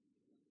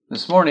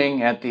This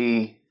morning, at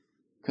the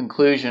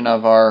conclusion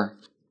of our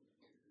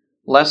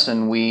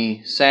lesson,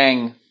 we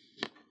sang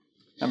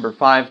number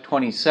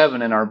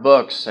 527 in our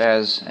books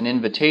as an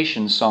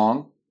invitation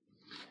song.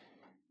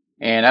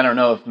 And I don't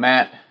know if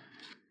Matt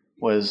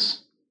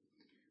was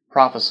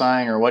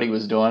prophesying or what he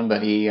was doing,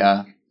 but he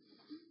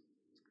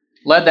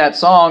led that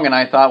song, and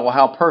I thought, well,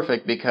 how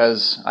perfect,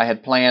 because I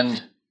had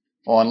planned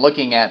on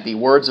looking at the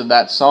words of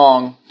that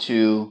song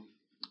to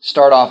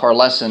start off our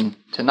lesson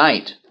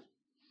tonight.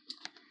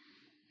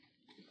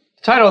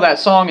 The title of that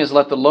song is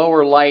Let the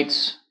Lower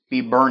Lights Be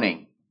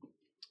Burning,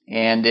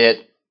 and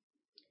it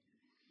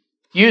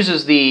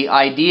uses the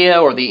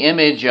idea or the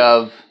image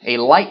of a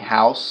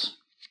lighthouse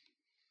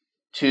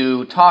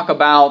to talk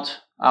about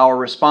our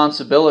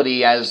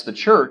responsibility as the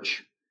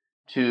church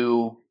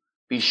to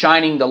be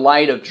shining the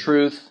light of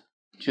truth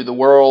to the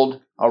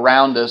world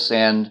around us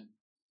and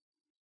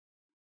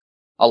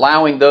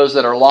allowing those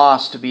that are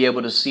lost to be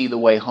able to see the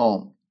way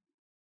home.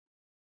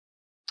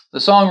 The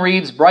song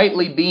reads,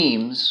 "Brightly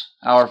beams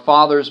our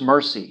Father's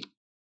mercy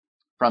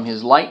from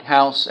His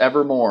lighthouse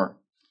evermore.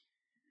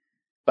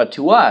 But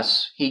to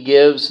us He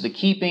gives the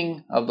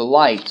keeping of the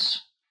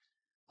lights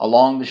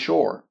along the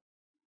shore.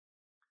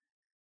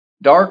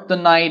 Dark the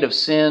night of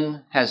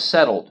sin has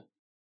settled.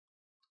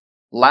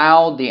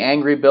 Loud the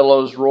angry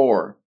billows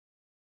roar.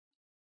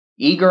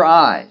 Eager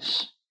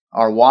eyes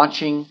are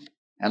watching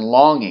and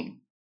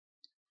longing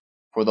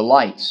for the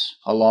lights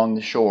along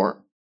the shore.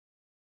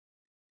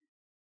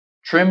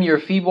 Trim your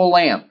feeble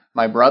lamp,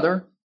 my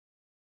brother.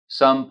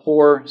 Some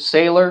poor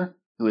sailor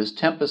who is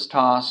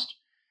tempest-tossed,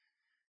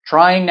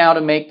 trying now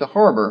to make the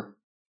harbor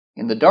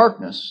in the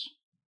darkness,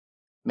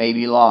 may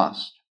be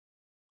lost."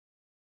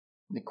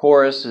 The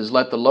chorus is,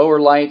 "Let the lower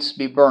lights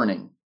be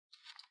burning.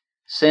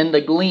 Send a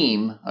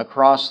gleam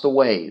across the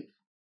wave.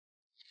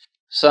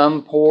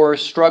 Some poor,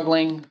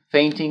 struggling,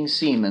 fainting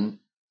seaman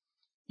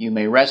you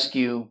may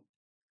rescue,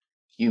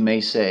 you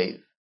may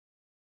save."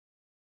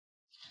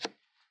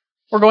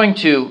 We're going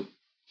to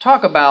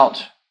talk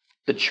about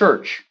the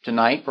church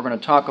tonight. We're going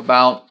to talk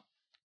about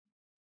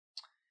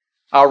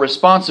our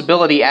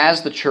responsibility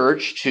as the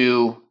church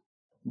to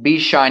be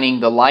shining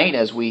the light,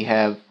 as we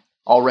have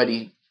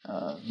already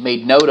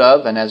made note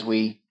of, and as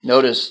we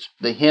noticed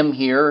the hymn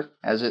here,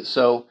 as it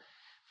so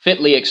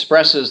fitly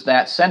expresses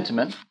that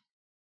sentiment.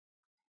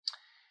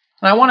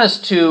 And I want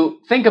us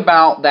to think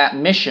about that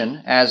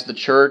mission as the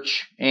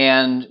church,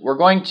 and we're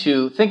going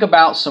to think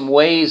about some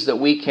ways that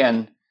we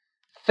can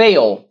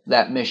fail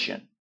that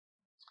mission.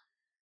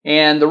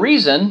 And the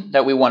reason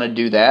that we want to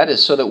do that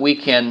is so that we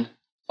can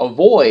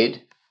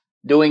avoid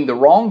doing the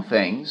wrong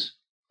things,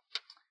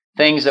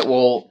 things that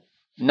will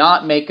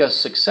not make us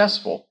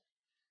successful,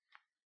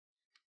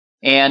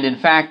 and in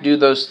fact do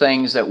those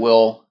things that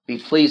will be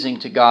pleasing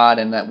to God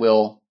and that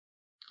will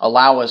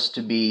allow us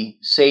to be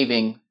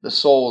saving the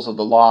souls of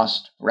the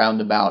lost round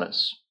about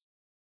us.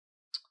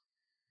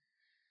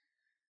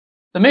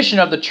 The mission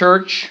of the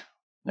church,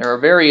 there are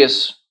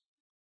various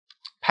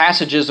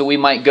passages that we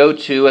might go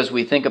to as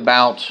we think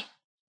about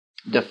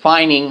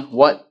defining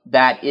what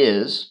that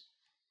is.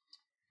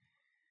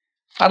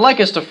 I'd like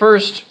us to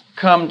first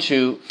come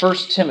to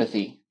 1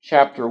 Timothy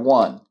chapter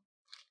 1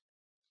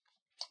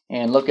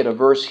 and look at a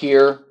verse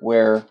here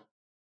where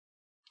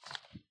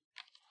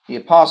the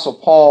Apostle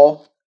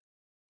Paul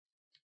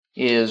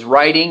is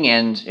writing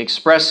and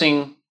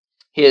expressing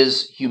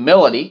his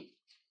humility.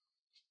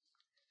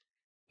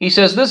 He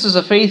says, "This is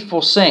a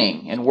faithful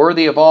saying and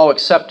worthy of all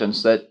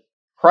acceptance, that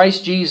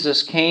Christ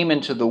Jesus came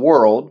into the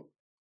world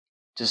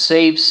to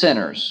save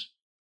sinners."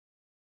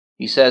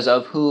 He says,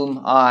 "of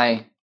whom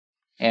I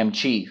am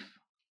chief."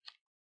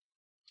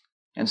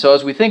 And so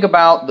as we think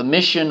about the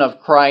mission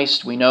of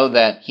Christ, we know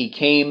that He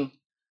came,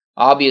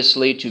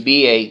 obviously, to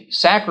be a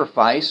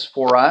sacrifice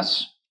for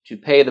us, to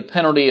pay the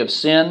penalty of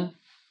sin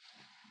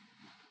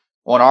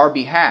on our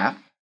behalf,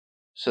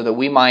 so that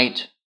we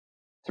might,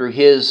 through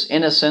His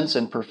innocence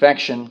and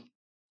perfection,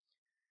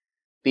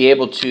 be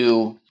able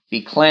to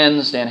be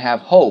cleansed and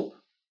have hope.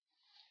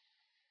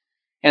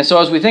 And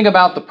so as we think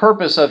about the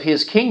purpose of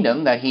His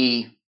kingdom that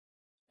He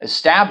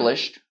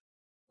established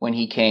when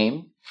He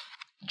came,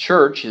 the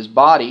church, His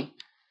body,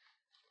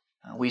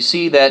 we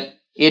see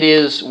that it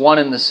is one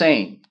and the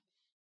same.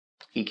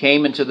 He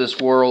came into this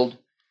world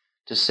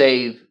to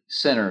save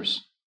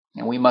sinners,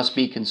 and we must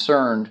be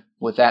concerned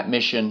with that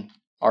mission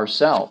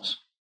ourselves.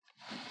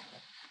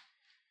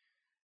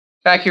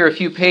 Back here a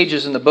few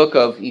pages in the book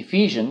of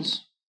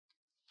Ephesians,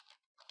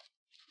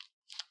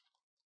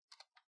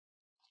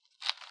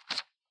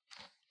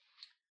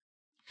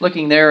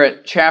 looking there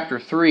at chapter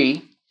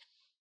 3,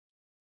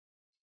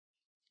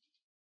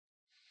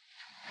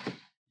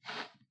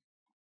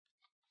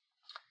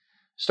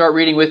 start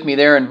reading with me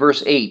there in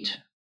verse 8.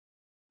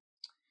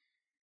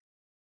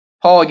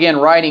 Paul again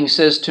writing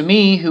says, "To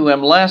me, who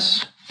am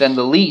less than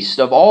the least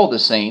of all the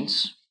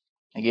saints,"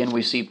 again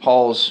we see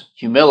Paul's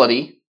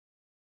humility.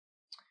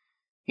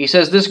 He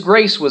says, "This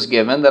grace was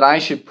given that I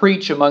should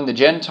preach among the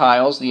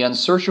Gentiles the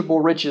unsearchable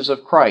riches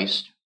of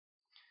Christ,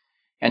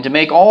 and to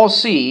make all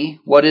see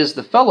what is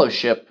the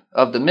fellowship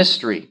of the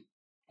mystery,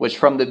 which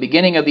from the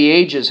beginning of the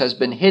ages has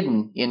been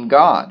hidden in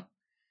God,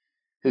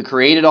 who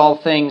created all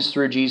things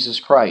through Jesus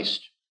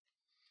Christ.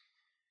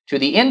 To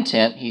the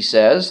intent, he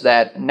says,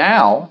 that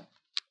now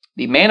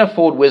the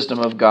manifold wisdom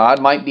of God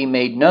might be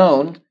made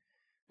known,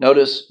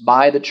 notice,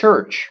 by the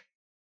church,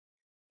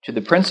 to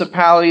the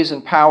principalities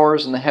and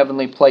powers in the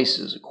heavenly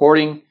places,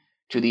 according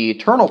to the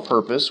eternal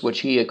purpose which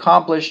he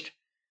accomplished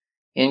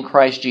in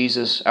Christ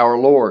Jesus our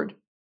Lord,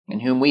 in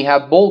whom we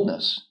have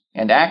boldness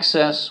and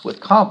access with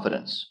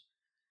confidence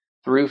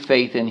through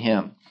faith in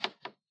him.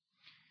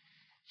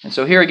 And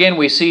so here again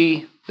we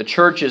see the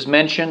church is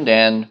mentioned,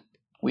 and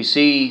we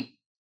see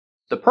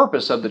the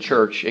purpose of the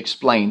church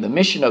explained, the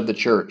mission of the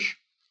church.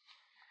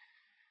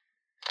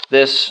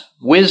 This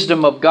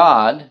wisdom of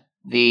God,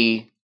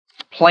 the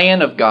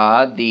plan of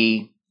God,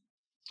 the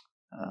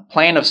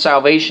plan of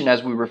salvation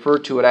as we refer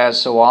to it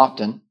as so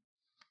often,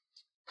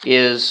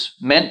 is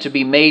meant to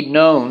be made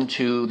known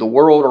to the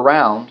world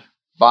around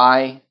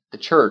by the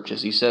church,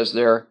 as he says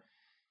there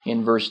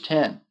in verse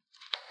 10.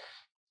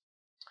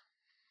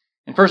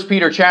 In 1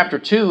 Peter chapter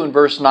 2 and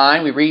verse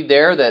 9, we read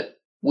there that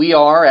we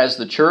are, as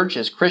the church,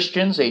 as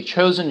Christians, a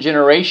chosen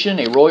generation,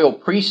 a royal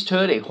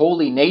priesthood, a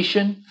holy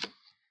nation,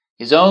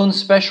 his own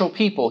special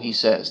people, he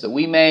says, that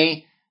we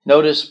may,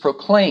 notice,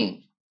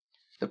 proclaim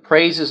the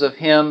praises of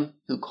him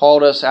who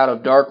called us out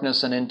of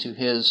darkness and into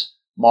his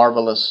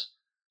marvelous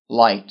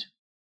light.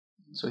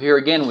 So here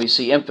again we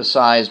see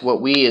emphasized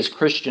what we as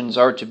Christians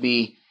are to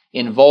be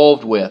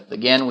involved with.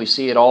 Again, we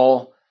see it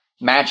all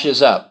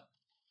matches up.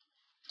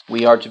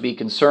 We are to be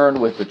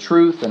concerned with the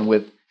truth and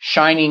with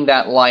shining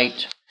that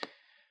light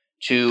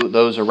to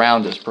those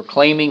around us,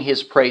 proclaiming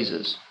his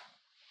praises.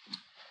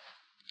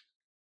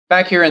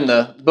 Back here in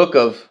the book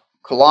of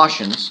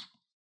Colossians,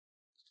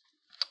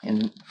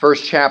 in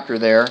first chapter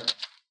there,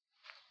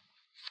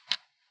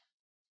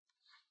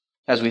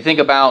 as we think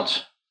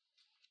about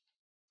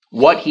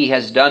what he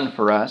has done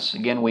for us,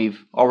 again,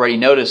 we've already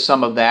noticed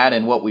some of that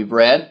in what we've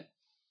read.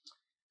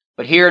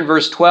 But here in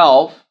verse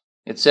 12,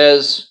 it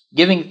says,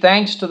 giving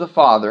thanks to the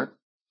Father,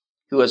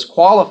 who has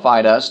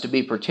qualified us to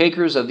be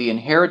partakers of the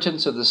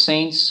inheritance of the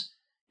saints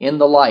in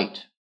the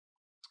light.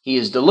 He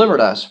has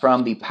delivered us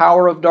from the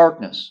power of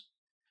darkness,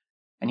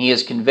 and he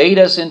has conveyed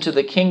us into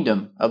the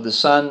kingdom of the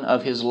Son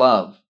of his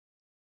love,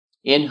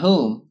 in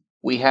whom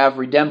we have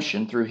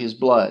redemption through his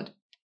blood,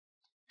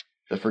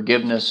 the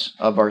forgiveness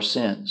of our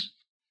sins.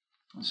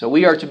 So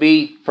we are to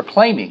be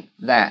proclaiming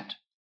that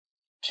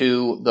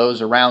to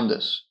those around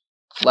us,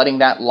 letting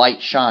that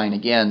light shine,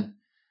 again,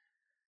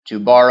 to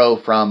borrow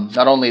from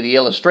not only the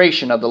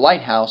illustration of the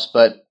lighthouse,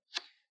 but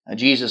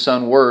Jesus'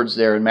 own words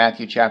there in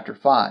Matthew chapter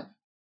 5.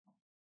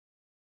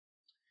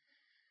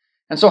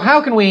 And so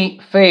how can we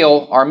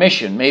fail our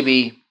mission?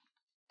 Maybe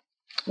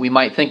we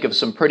might think of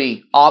some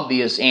pretty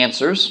obvious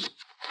answers,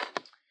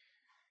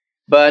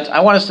 but I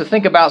want us to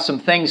think about some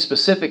things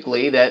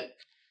specifically that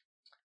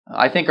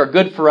I think are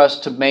good for us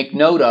to make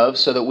note of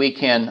so that we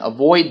can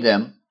avoid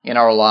them in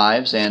our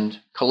lives and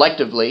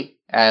collectively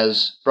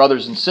as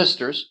brothers and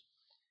sisters,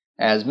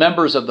 as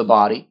members of the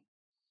body,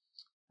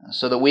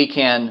 so that we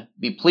can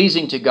be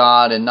pleasing to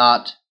God and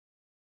not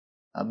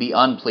be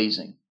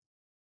unpleasing.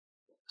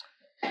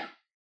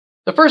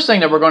 The first thing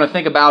that we're going to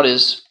think about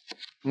is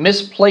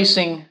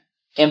misplacing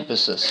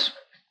emphasis.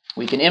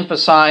 We can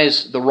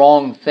emphasize the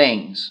wrong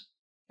things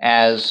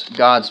as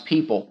God's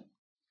people.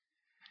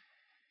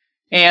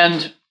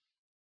 And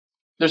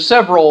there's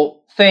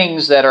several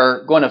things that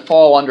are going to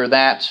fall under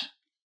that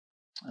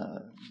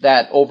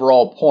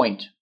overall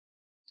point.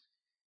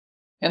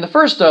 And the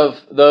first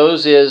of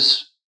those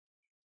is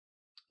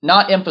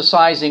not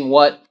emphasizing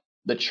what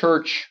the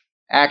church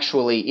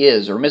actually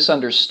is, or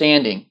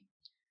misunderstanding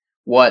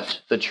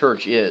what the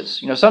church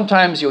is. You know,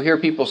 sometimes you'll hear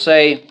people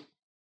say,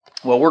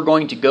 well, we're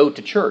going to go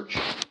to church.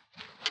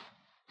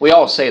 We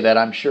all say that,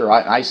 I'm sure.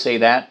 I say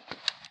that.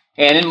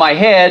 And in my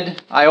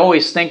head, I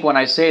always think when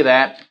I say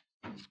that,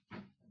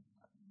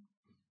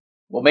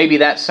 well, maybe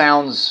that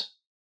sounds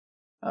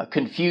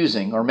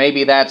confusing, or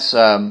maybe that's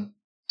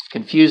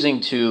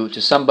confusing to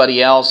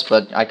somebody else,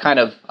 but I kind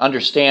of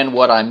understand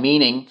what I'm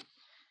meaning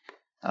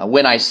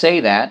when I say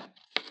that.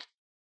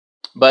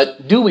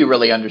 But do we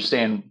really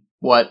understand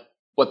what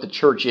the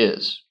church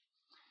is?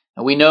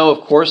 And we know,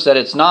 of course, that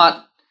it's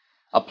not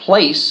a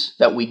place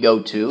that we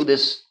go to.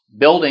 This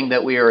building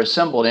that we are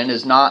assembled in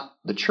is not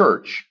the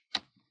church.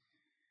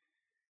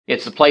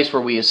 It's the place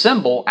where we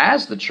assemble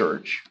as the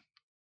church.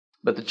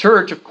 But the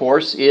church, of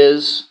course,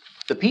 is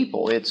the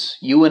people. It's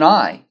you and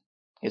I.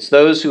 It's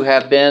those who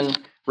have been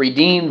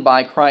redeemed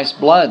by Christ's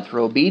blood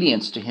through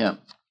obedience to him.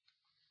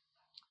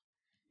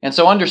 And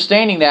so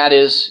understanding that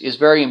is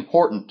very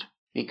important,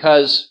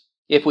 because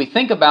if we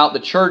think about the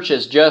church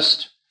as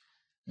just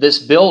this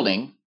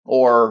building,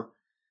 or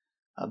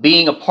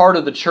being a part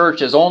of the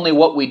church as only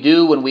what we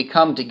do when we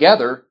come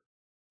together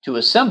to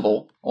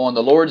assemble on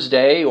the Lord's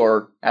Day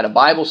or at a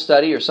Bible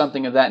study or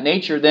something of that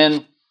nature,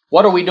 then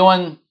what are we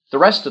doing the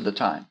rest of the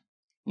time?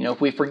 You know, if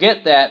we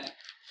forget that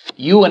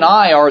you and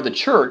I are the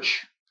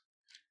church,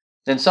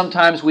 then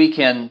sometimes we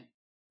can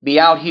be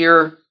out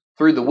here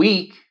through the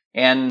week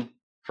and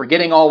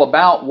forgetting all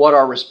about what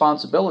our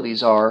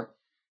responsibilities are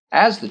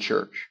as the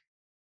church.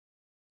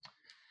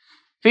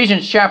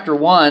 Ephesians chapter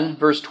 1,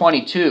 verse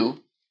 22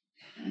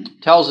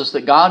 tells us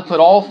that God put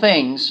all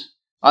things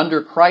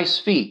under Christ's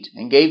feet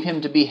and gave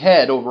him to be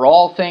head over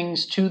all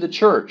things to the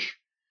church,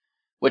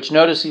 which,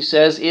 notice he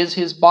says, is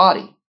his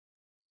body,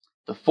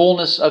 the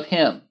fullness of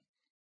him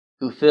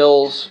who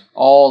fills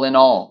all in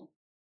all.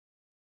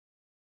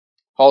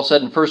 Paul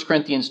said in 1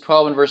 Corinthians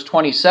 12 and verse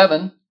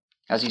 27,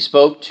 as he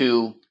spoke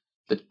to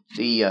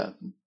the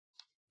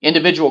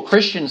individual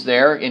Christians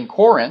there in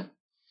Corinth,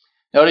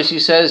 notice he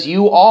says,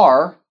 you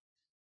are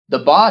the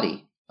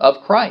body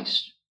of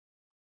Christ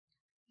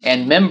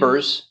and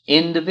members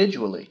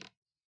individually.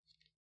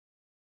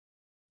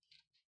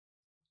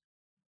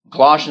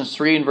 Colossians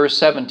 3 and verse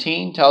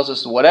 17 tells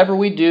us that whatever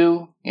we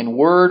do in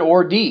word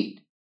or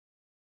deed,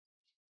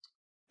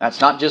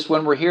 that's not just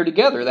when we're here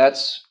together,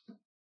 that's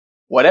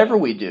whatever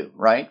we do,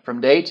 right?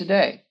 From day to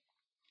day.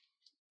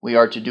 We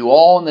are to do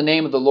all in the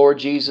name of the Lord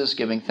Jesus,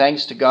 giving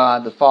thanks to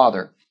God the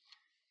Father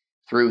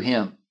through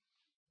him.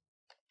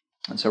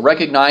 And so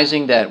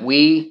recognizing that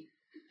we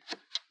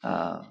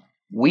are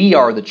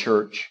the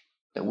church,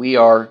 that we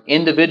are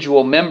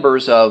individual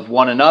members of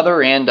one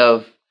another and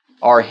of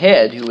our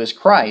head, who is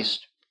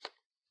Christ,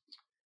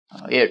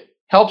 it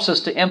helps us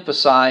to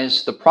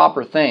emphasize the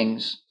proper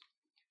things,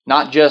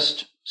 not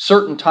just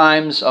certain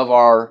times of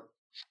our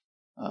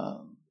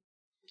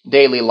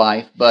daily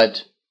life,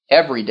 but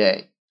every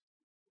day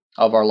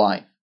of our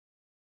life.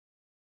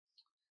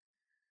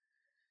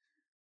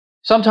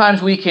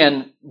 Sometimes we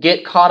can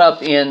get caught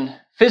up in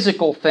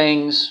physical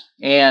things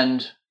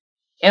and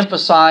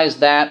emphasize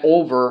that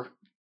over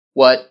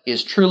what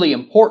is truly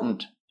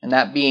important, and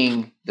that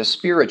being the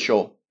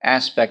spiritual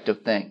aspect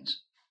of things.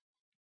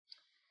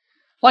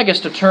 I'd like us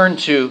to turn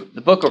to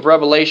the book of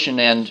Revelation,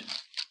 and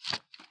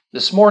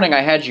this morning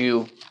I had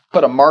you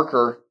put a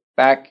marker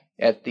back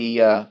at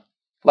the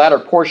latter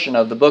portion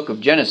of the book of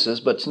Genesis,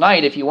 but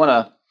tonight if you want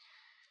to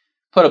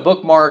put a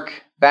bookmark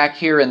back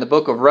here in the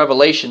book of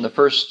Revelation, the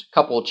first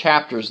couple of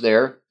chapters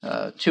there,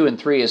 2 and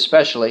 3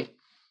 especially,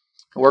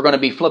 we're going to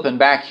be flipping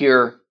back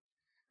here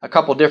a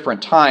couple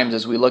different times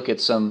as we look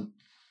at some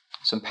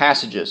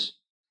passages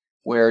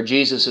where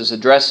Jesus is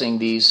addressing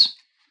these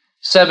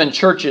 7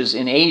 churches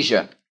in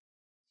Asia.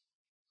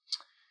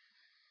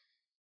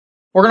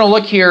 We're going to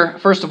look here,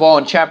 first of all,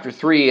 in chapter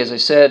 3, as I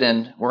said,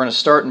 and we're going to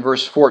start in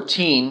verse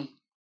 14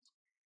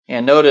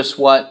 and notice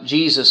what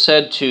Jesus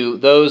said to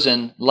those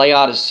in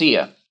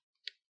Laodicea.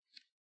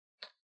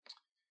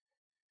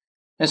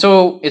 And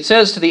so it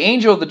says, to the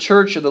angel of the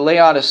church of the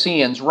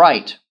Laodiceans,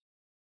 write,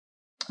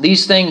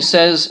 these things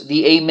says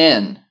the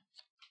Amen,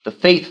 the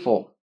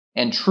faithful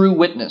and true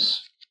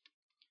witness,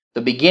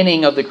 the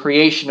beginning of the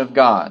creation of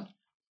God.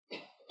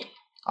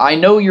 I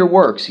know your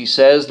works, he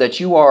says, that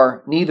you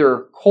are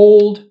neither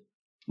cold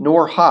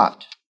nor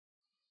hot.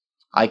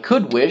 I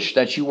could wish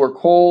that you were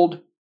cold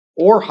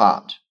or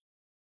hot.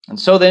 And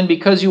so then,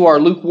 because you are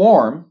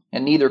lukewarm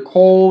and neither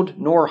cold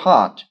nor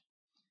hot,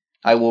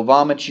 I will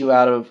vomit you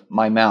out of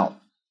my mouth.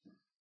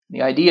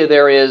 The idea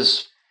there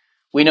is,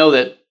 we know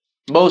that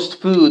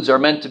most foods are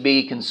meant to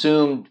be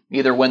consumed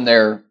either when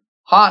they're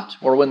hot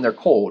or when they're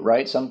cold,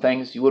 right? Some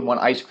things you wouldn't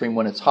want ice cream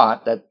when it's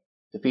hot. That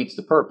defeats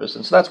the purpose.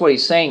 And so that's what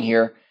he's saying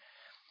here.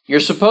 You're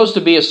supposed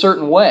to be a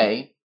certain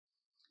way,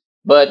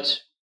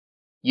 but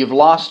you've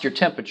lost your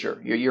temperature.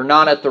 You're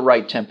not at the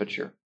right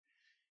temperature.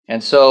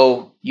 And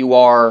so you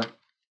are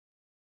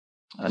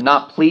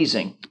not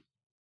pleasing.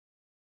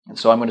 And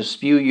so I'm going to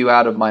spew you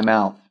out of my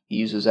mouth. He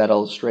uses that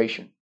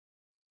illustration.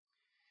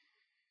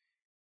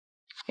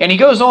 And he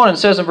goes on and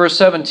says in verse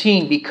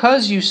 17,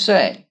 because you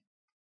say,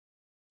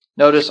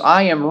 notice,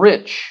 I am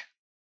rich,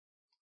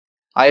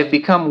 I have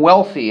become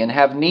wealthy and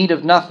have need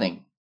of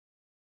nothing.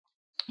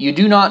 You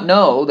do not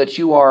know that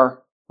you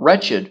are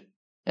wretched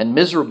and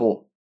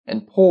miserable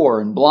and poor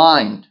and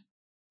blind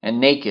and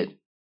naked.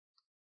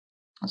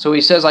 And so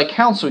he says, I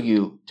counsel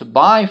you to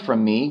buy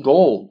from me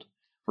gold,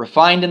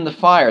 refined in the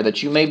fire,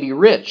 that you may be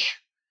rich.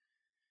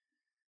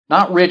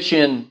 Not rich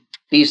in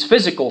these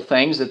physical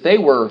things that they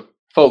were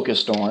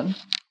focused on,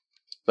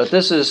 but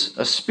this is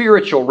a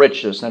spiritual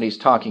richness that he's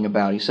talking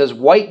about. He says,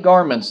 white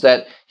garments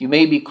that you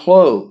may be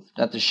clothed,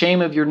 that the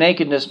shame of your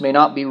nakedness may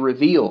not be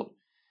revealed,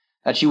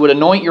 that you would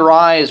anoint your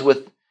eyes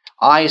with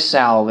eye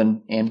salve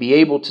and be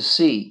able to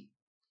see.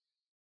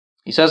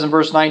 He says in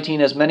verse 19,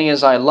 as many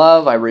as I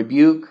love, I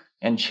rebuke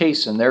and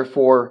chasten,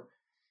 therefore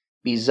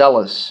be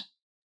zealous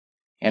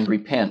and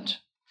repent.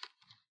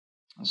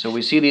 And so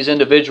we see these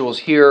individuals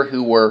here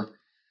who were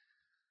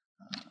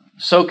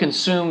so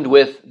consumed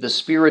with the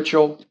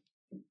spiritual,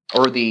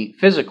 or the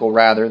physical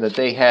rather, that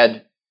they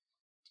had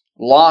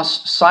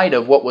lost sight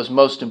of what was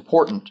most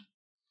important.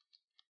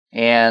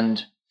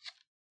 And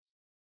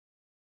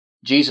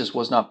Jesus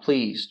was not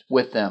pleased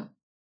with them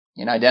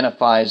and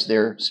identifies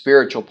their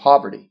spiritual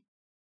poverty.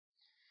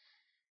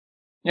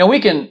 You know, we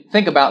can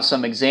think about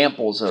some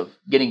examples of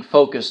getting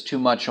focused too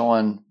much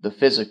on the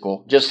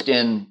physical just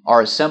in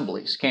our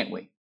assemblies, can't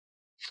we?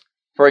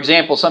 For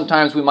example,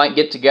 sometimes we might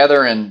get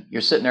together and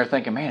you're sitting there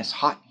thinking, man, it's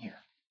hot in here.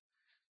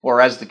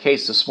 Or as the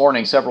case this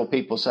morning, several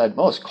people said,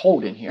 well, it's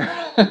cold in here,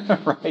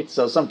 right?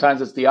 So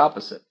sometimes it's the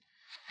opposite.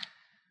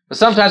 But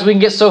sometimes we can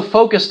get so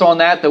focused on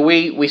that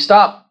we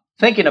stop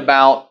thinking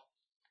about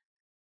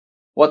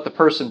what the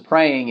person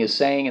praying is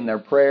saying in their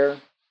prayer.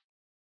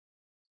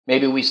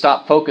 Maybe we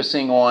stop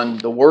focusing on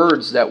the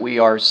words that we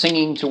are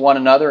singing to one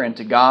another and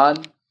to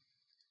God.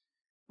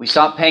 We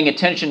stop paying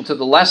attention to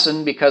the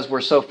lesson because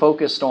we're so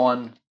focused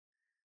on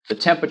the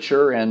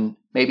temperature and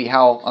maybe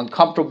how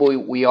uncomfortable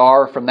we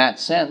are from that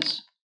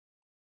sense.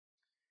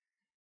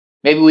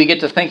 Maybe we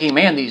get to thinking,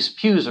 man, these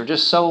pews are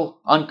just so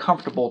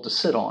uncomfortable to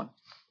sit on.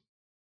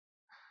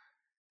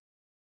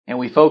 And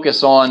we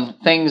focus on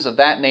things of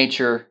that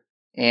nature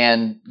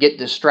and get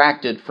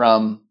distracted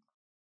from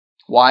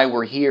why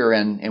we're here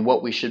and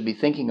what we should be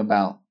thinking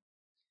about.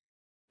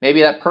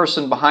 Maybe that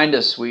person behind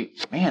us,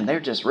 they're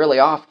just really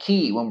off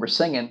key when we're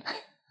singing.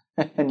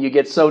 And you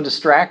get so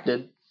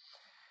distracted.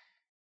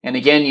 And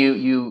again,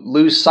 you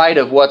lose sight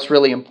of what's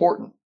really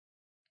important.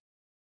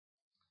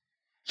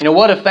 You know,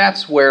 what if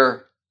that's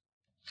where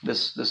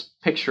this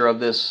picture of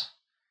this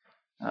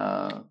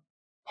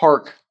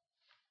park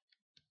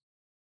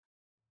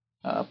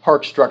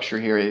structure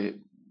here,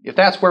 if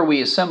that's where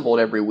we assembled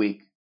every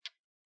week,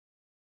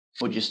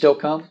 would you still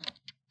come?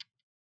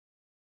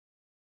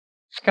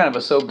 It's kind of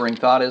a sobering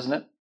thought, isn't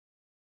it?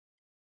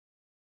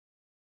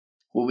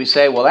 Will we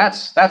say, well,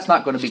 that's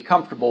not going to be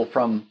comfortable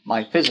from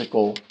my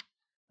physical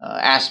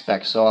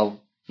aspect, so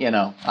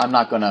I'm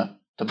not going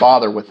to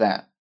bother with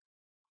that.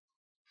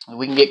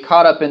 We can get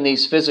caught up in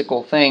these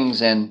physical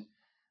things and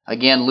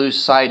again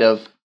lose sight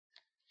of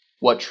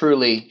what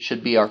truly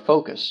should be our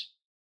focus.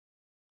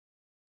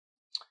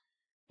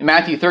 In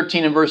Matthew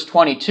 13 and verse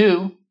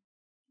 22,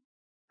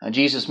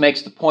 Jesus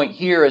makes the point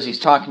here as he's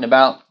talking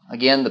about,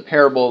 again, the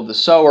parable of the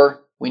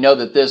sower. We know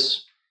that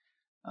this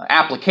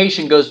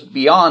application goes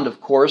beyond,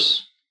 of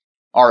course,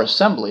 our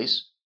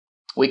assemblies.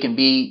 We can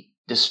be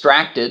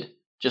distracted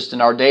just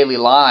in our daily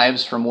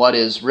lives from what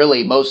is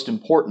really most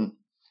important.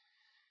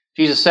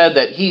 Jesus said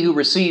that he who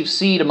receives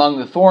seed among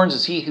the thorns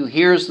is he who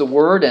hears the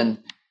word, and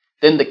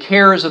then the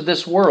cares of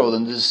this world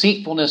and the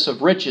deceitfulness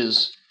of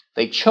riches,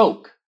 they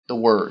choke the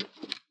word.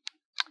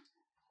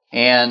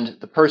 And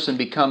the person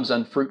becomes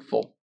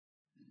unfruitful.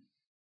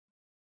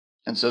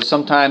 And so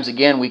sometimes,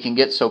 again, we can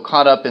get so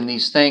caught up in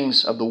these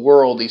things of the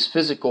world, these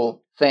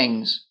physical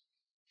things,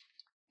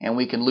 and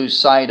we can lose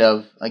sight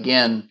of,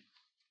 again,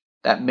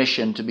 that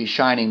mission to be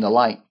shining the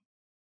light.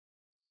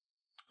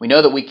 We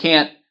know that we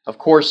can't, of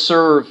course,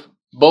 serve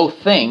both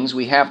things.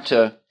 We have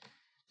to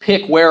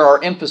pick where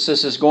our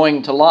emphasis is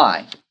going to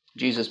lie.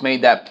 Jesus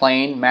made that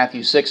plain.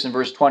 Matthew 6 and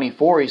verse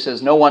 24, he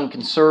says, no one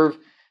can serve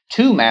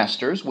two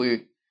masters.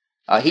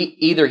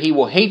 Either he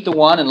will hate the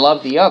one and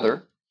love the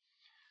other,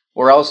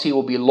 or else he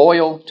will be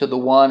loyal to the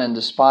one and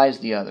despise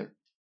the other.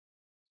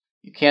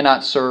 You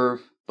cannot serve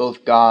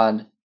both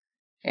God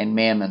and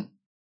mammon.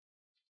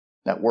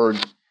 That word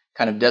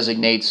kind of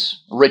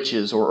designates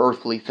riches or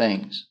earthly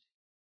things.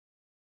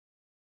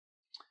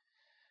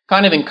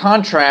 Kind of in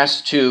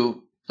contrast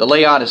to the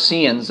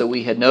Laodiceans that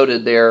we had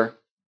noted there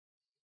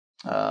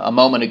a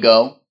moment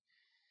ago,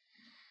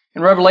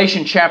 in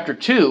Revelation chapter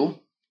 2,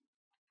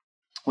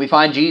 we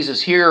find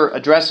Jesus here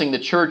addressing the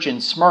church in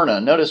Smyrna.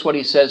 Notice what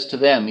he says to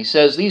them. He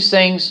says, these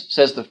things,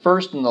 says the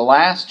first and the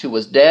last, who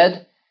was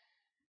dead,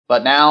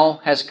 but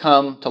now has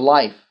come to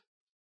life.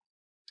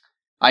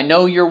 I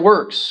know your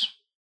works,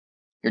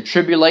 your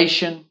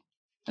tribulation.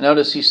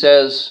 Notice he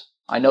says,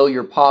 I know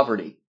your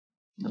poverty.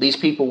 These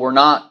people were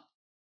not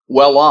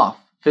well off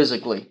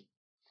physically.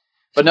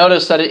 But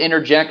notice that it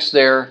interjects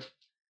there,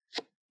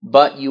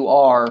 but you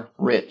are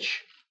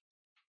rich.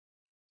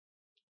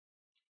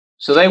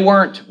 So they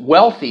weren't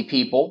wealthy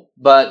people,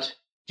 but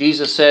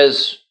Jesus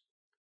says,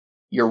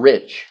 you're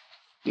rich,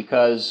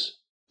 because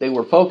they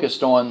were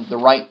focused on the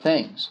right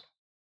things.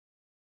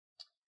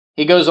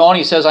 He goes on,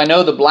 he says, I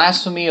know the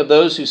blasphemy of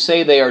those who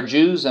say they are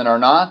Jews and are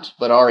not,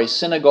 but are a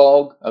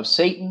synagogue of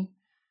Satan.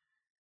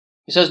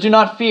 He says, do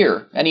not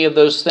fear any of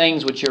those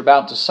things which you're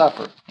about to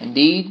suffer.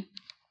 Indeed,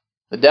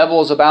 the devil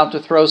is about to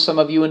throw some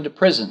of you into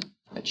prison,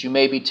 that you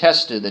may be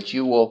tested, that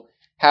you will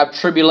have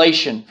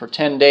tribulation for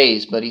 10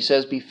 days. But he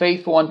says, be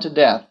faithful unto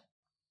death,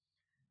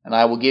 and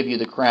I will give you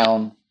the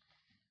crown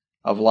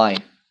of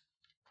life.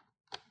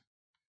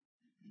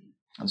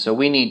 And so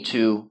we need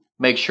to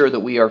make sure that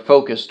we are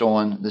focused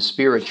on the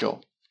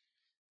spiritual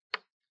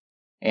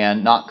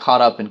and not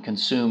caught up and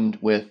consumed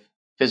with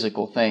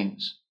physical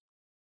things.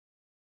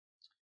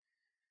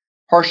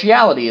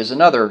 Partiality is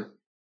another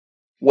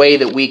way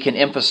that we can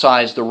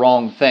emphasize the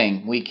wrong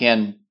thing. We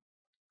can,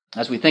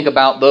 as we think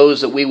about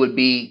those that we would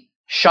be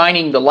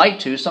shining the light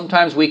to,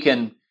 sometimes we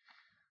can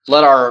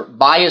let our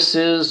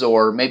biases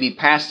or maybe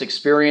past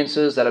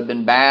experiences that have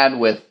been bad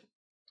with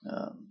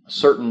a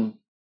certain,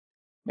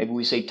 maybe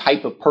we say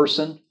type of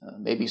person,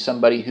 maybe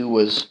somebody who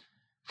was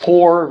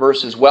poor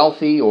versus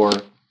wealthy, or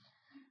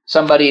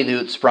somebody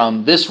that's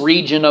from this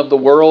region of the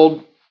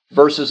world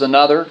versus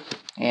another.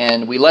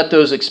 and we let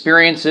those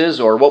experiences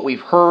or what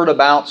we've heard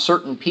about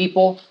certain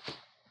people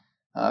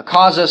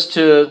cause us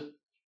to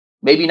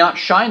maybe not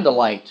shine the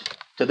light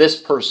to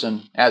this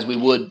person as we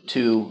would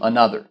to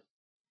another.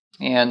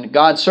 And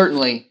God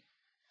certainly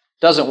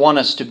doesn't want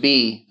us to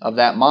be of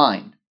that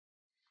mind.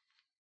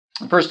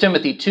 In 1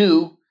 Timothy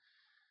 2,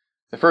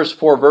 the first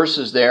 4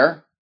 verses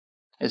there,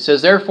 it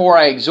says, "Therefore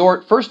I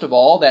exhort, first of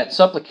all, that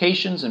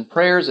supplications and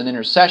prayers and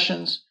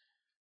intercessions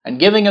and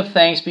giving of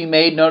thanks be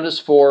made, notice,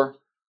 for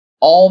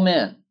all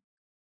men,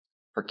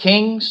 for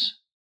kings,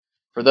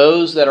 for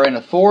those that are in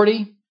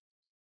authority,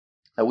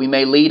 that we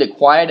may lead a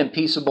quiet and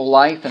peaceable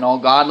life in all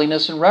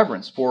godliness and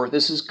reverence, for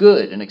this is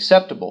good and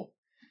acceptable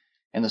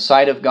in the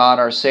sight of God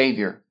our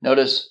Savior."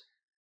 Notice,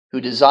 who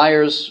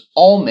desires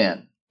all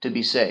men to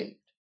be saved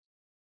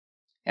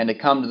and to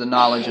come to the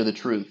knowledge of the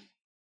truth.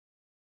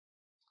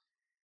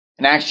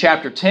 In Acts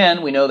chapter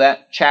 10, we know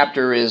that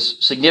chapter is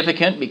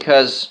significant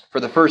because for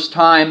the first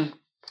time,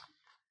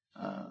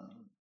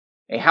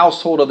 a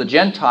household of the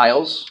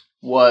Gentiles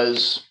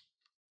was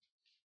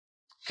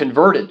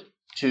converted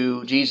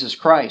to Jesus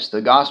Christ.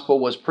 The gospel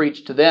was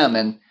preached to them,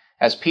 and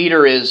as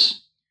Peter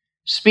is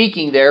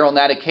speaking there on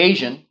that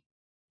occasion,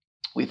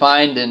 we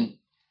find in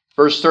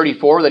verse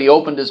 34 that he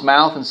opened his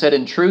mouth and said,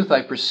 "In truth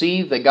I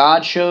perceive that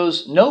God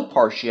shows no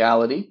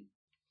partiality,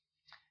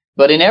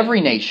 but in every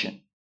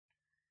nation,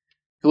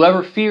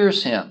 whoever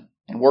fears him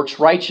and works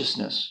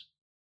righteousness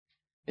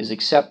is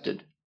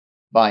accepted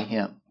by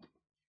him."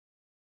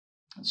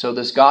 And so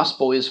this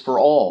gospel is for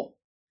all,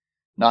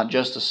 not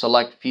just a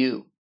select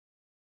few.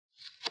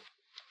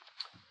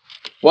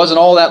 It wasn't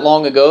all that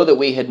long ago that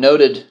we had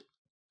noted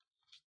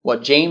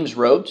what James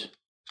wrote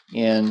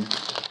in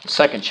the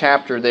 2nd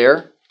chapter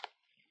there,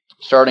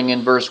 starting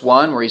in verse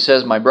 1, where he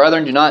says, "My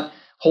brethren, do not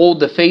hold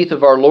the faith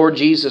of our Lord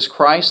Jesus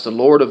Christ, the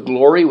Lord of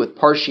glory, with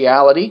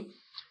partiality.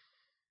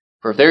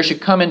 For if there should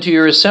come into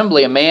your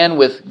assembly a man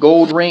with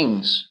gold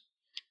rings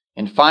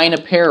and fine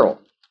apparel,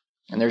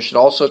 and there should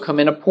also come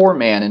in a poor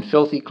man in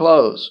filthy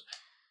clothes,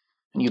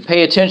 and you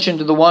pay attention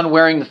to the one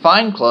wearing the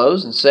fine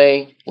clothes and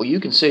say, 'Well, you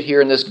can sit here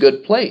in this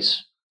good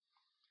place.'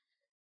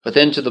 But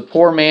then to the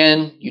poor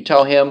man you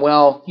tell him,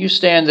 'Well, you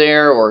stand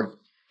there,' or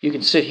 'You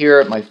can sit here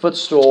at my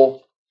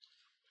footstool.'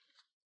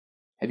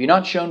 Have you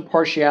not shown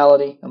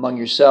partiality among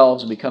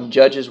yourselves and become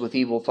judges with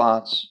evil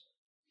thoughts?"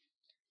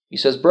 He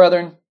says,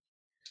 "Brethren,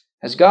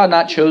 has God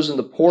not chosen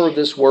the poor of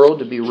this world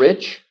to be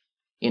rich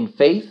in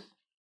faith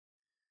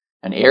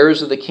and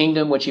heirs of the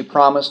kingdom which he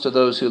promised to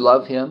those who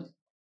love him?"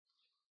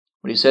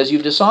 But he says,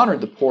 "You've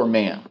dishonored the poor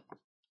man.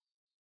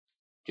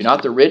 Do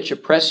not the rich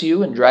oppress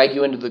you and drag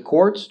you into the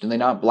courts? Do they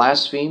not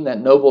blaspheme that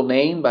noble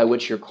name by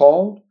which you're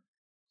called?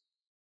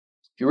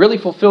 If you really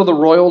fulfill the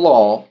royal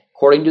law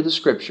according to the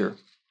Scripture,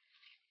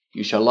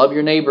 'You shall love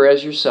your neighbor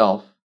as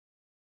yourself,'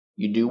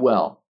 you do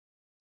well."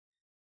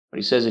 But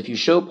he says, if you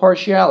show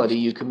partiality,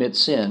 you commit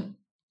sin,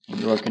 and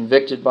you are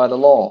convicted by the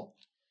law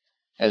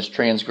as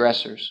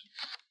transgressors.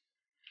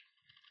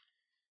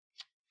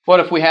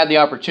 What if we had the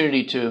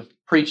opportunity to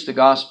preach the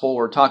gospel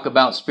or talk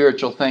about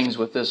spiritual things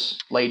with this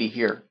lady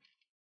here?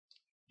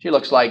 She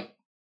looks like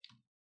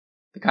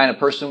the kind of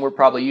person we're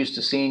probably used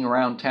to seeing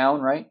around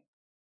town, right?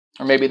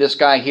 Or maybe this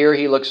guy here,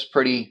 he looks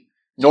pretty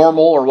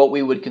normal, or what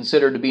we would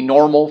consider to be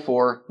normal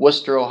for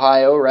Worcester,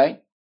 Ohio,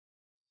 right?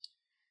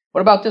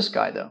 What about this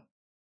guy, though?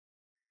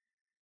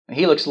 And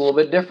he looks a little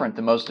bit different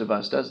than most of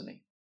us, doesn't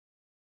he?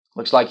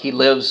 Looks like he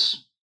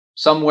lives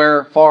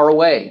somewhere far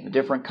away in a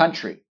different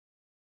country.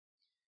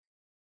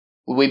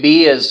 Will we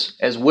be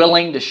as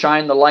willing to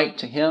shine the light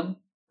to him?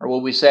 Or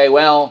will we say,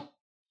 well,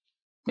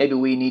 maybe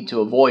we need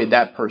to avoid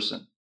that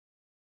person?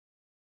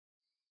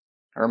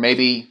 Or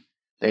maybe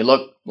they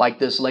look like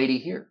this lady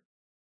here.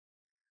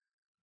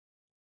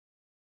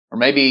 Or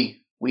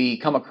maybe we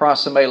come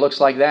across somebody who looks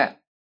like that.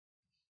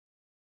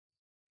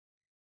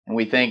 And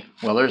we think,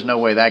 well, there's no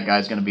way that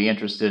guy's going to be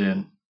interested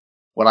in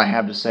what I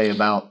have to say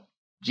about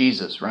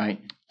Jesus, right?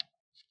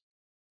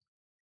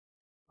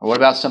 Or what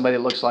about somebody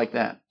that looks like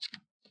that?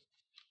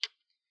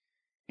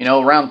 You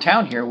know, around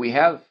town here, we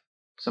have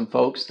some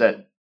folks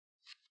that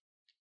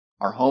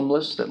are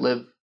homeless, that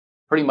live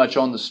pretty much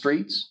on the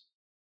streets.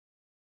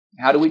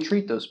 How do we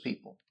treat those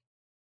people?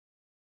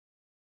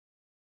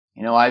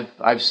 You know,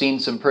 I've seen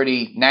some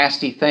pretty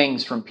nasty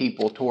things from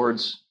people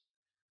towards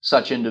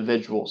such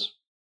individuals.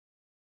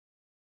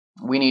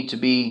 We need to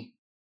be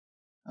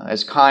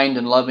as kind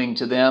and loving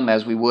to them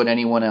as we would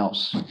anyone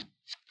else.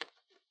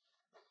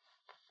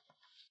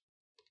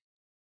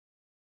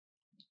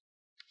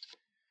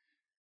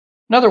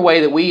 Another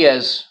way that we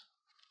as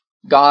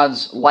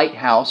God's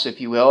lighthouse, if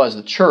you will, as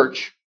the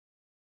church,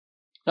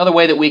 another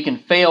way that we can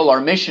fail our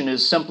mission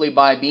is simply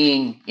by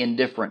being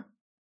indifferent,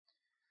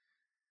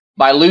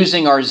 by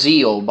losing our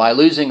zeal, by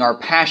losing our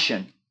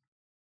passion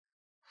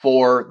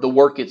for the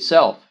work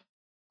itself.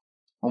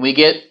 When we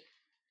get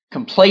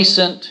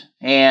complacent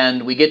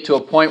and we get to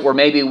a point where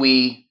maybe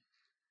we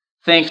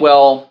think,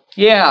 well,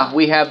 yeah,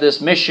 we have this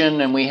mission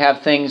and we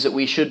have things that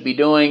we should be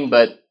doing,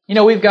 but, you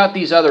know, we've got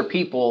these other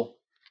people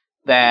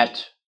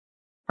that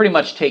pretty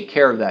much take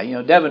care of that.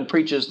 Devin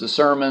preaches the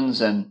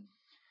sermons, and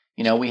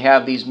we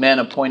have these men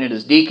appointed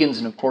as deacons,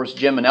 and of course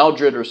Jim and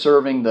Eldred are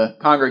serving the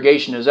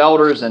congregation as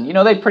elders, and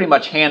they pretty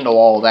much handle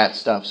all that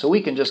stuff. So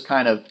we can just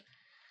kind of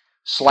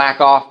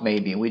slack off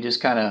maybe.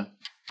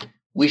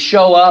 We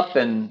show up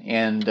and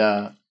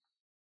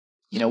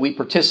we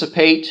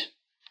participate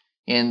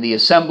in the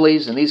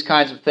assemblies and these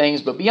kinds of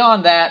things, but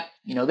beyond that,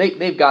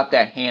 they've got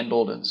that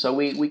handled, and so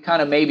we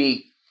kind of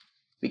maybe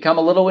become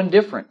a little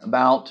indifferent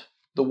about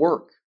the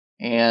work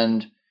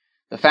and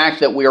the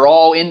fact that we are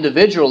all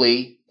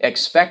individually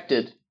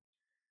expected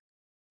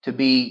to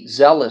be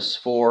zealous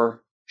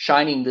for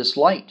shining this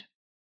light.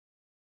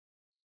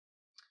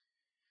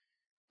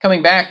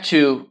 Coming back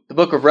to the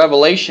book of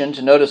Revelation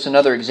to notice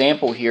another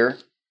example here,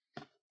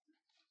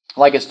 I'd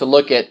like us to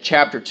look at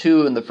chapter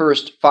 2 and the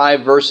first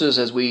 5 verses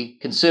as we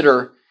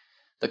consider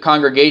the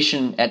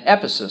congregation at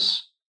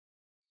Ephesus.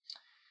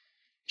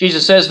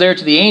 Jesus says there,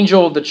 "To the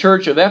angel of the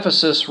church of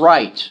Ephesus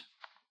write,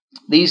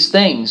 These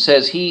things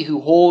says he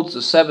who holds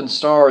the 7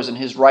 stars in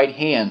his right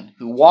hand,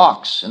 who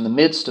walks in the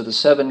midst of the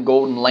 7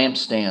 golden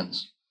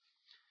lampstands.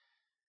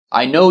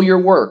 I know your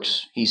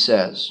works," he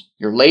says,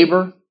 "your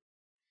labor,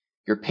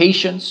 your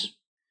patience,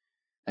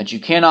 that you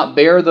cannot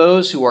bear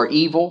those who are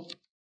evil,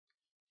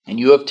 and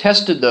you have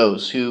tested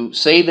those who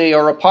say they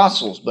are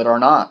apostles but are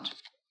not,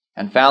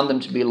 and found them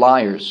to be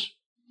liars.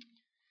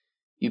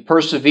 You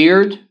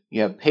persevered,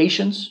 you have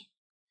patience,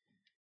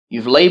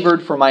 you've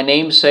labored for my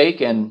name's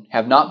sake and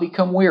have not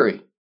become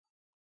weary.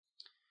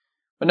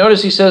 But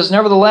notice he says,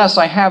 nevertheless,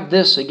 I have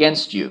this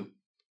against you."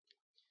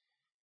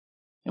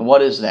 And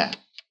what is that?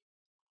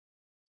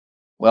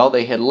 Well,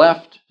 they had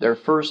left their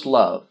first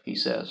love, he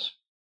says.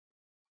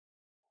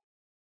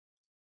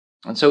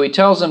 And so he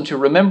tells them to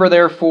remember,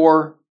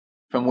 therefore,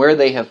 from where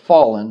they have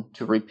fallen,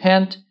 to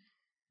repent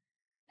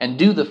and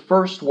do the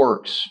first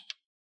works.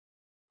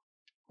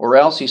 Or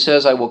else, he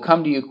says, I will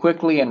come to you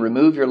quickly and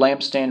remove your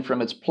lampstand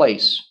from its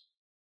place,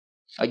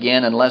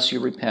 again, unless you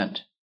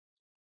repent.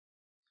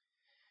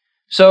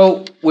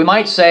 So we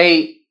might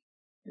say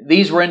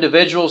these were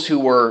individuals who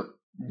were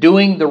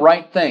doing the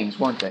right things,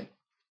 weren't they?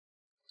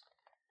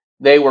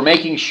 They were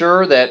making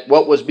sure that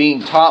what was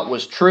being taught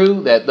was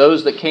true, that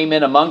those that came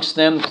in amongst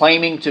them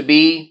claiming to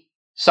be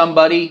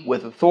somebody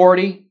with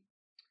authority,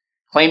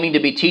 claiming to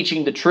be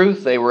teaching the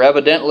truth, they were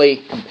evidently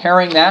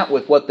comparing that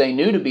with what they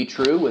knew to be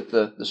true, with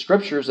the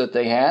scriptures that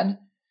they had,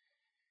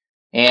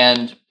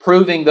 and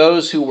proving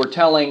those who were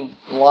telling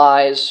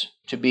lies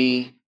to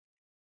be,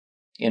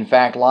 in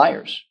fact,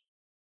 liars.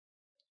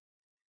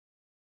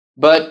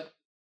 But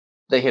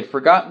they had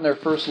forgotten their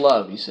first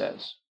love, he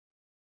says.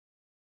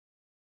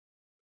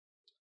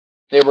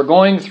 They were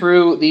going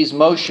through these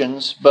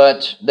motions,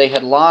 but they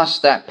had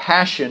lost that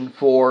passion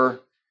for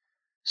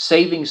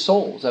saving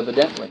souls,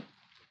 evidently.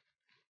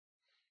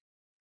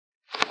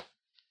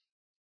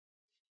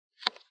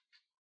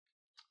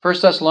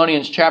 First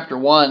Thessalonians chapter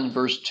 1,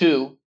 verse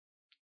 2,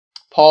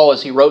 Paul,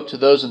 as he wrote to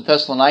those in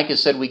Thessalonica,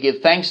 said, "We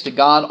give thanks to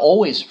God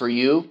always for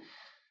you,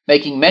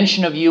 making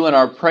mention of you in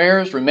our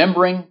prayers,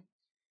 remembering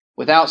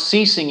without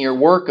ceasing your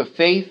work of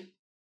faith."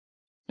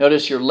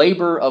 Notice your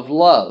labor of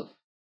love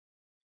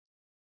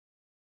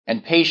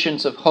and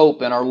patience of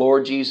hope in our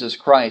Lord Jesus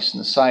Christ in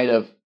the sight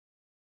of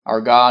our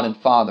God and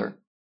Father,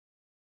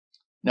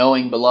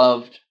 knowing,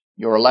 beloved,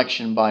 your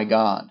election by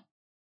God.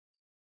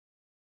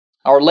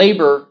 Our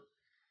labor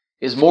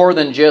is more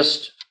than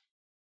just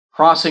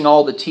crossing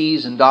all the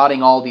T's and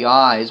dotting all the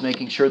I's,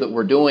 making sure that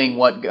we're doing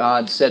what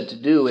God said to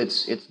do.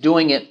 It's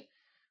doing it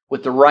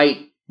with the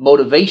right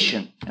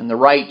motivation and the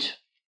right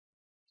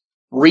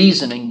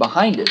reasoning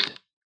behind it.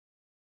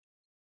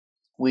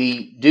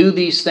 We do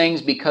these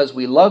things because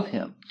we love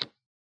Him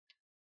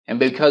and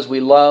because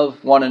we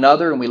love one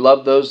another and we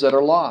love those that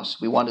are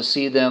lost. We want to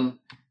see them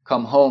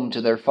come home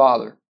to their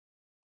Father.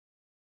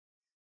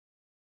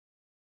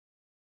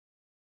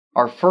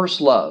 Our first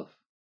love.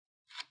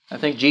 I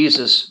think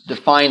Jesus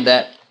defined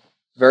that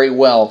very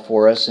well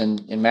for us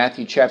in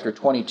Matthew chapter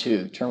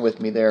 22. Turn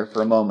with me there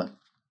for a moment.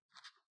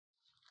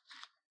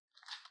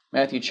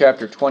 Matthew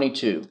chapter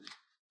 22.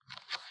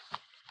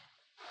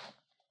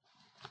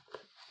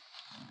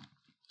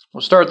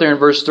 We'll start there in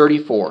verse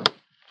 34.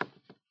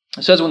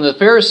 It says, "When the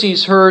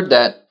Pharisees heard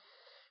that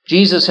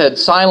Jesus had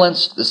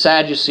silenced the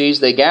Sadducees,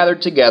 they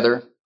gathered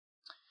together,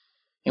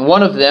 and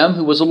one of them,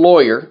 who was a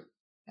lawyer,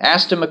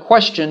 asked him a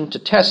question to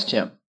test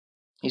him.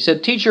 He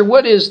said, 'Teacher,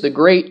 what is the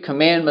great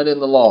commandment in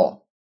the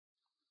law?'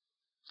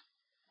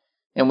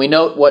 And we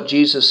note what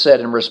Jesus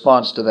said in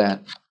response to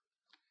that.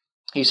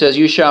 He says,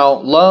 'You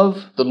shall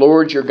love the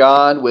Lord your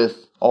God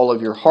with all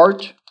of your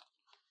heart,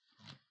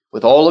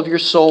 with all of your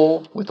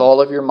soul, with all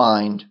of your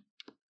mind.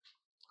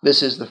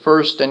 This is the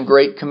first and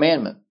great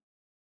commandment.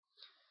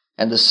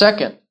 And the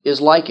second is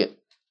like it.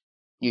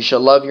 You shall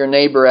love your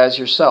neighbor as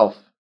yourself.'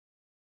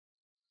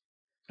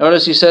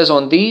 Notice he says,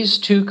 'On these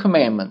 2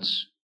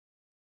 commandments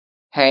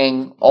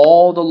hang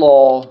all the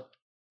law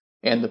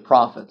and the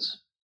prophets.'"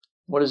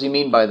 What does he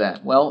mean by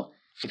that? Well,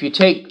 if you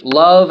take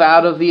love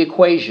out of the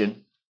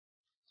equation,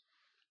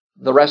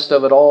 the rest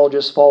of it all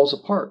just falls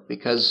apart,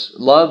 because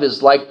love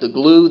is like the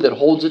glue that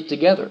holds it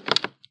together.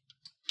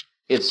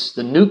 It's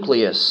the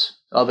nucleus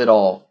of it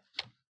all.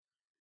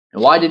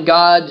 And why did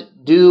God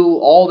do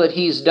all that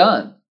He's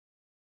done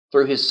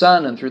through His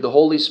Son and through the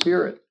Holy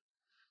Spirit?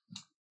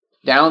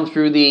 Down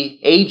through the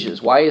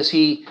ages. Why has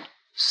He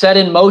set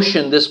in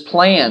motion this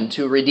plan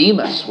to redeem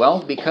us?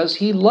 Well, because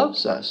He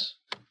loves us.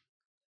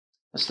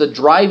 That's the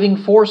driving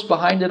force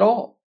behind it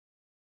all.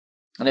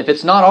 And if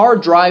it's not our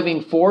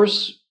driving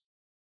force,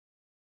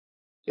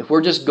 if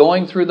we're just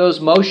going through those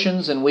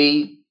motions and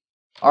we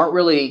aren't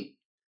really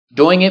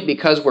doing it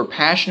because we're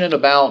passionate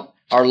about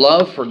our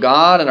love for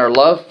God and our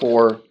love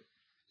for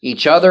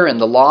each other and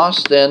the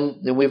lost,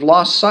 then we've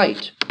lost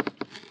sight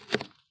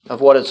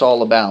of what it's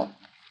all about.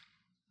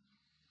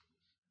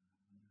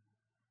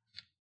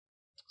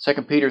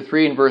 2 Peter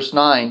 3 and verse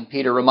 9,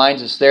 Peter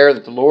reminds us there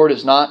that the Lord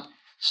is not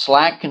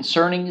slack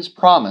concerning His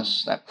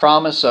promise, that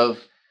promise of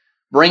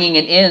bringing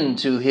an end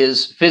to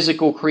His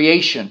physical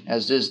creation,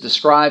 as is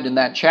described in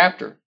that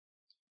chapter.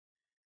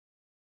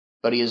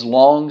 But He is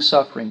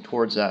long-suffering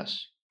towards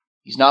us.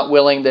 He's not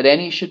willing that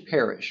any should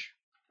perish,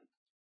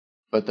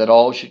 but that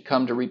all should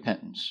come to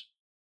repentance.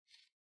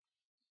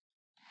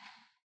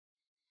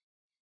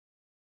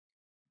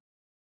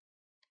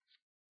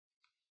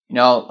 You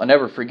know, I'll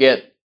never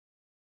forget,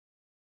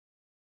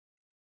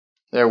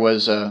 there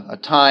was a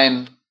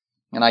time,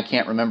 and I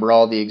can't remember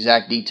all the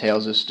exact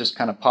details, this just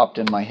kind of popped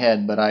in my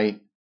head, but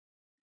I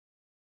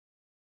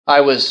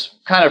was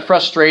kind of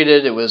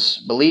frustrated. It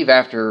was, I believe,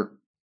 after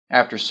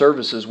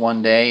services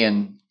one day,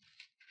 and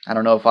I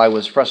don't know if I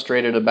was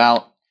frustrated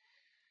about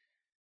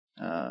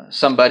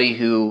somebody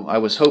who I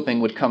was hoping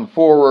would come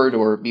forward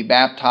or be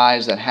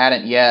baptized that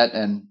hadn't yet,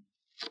 and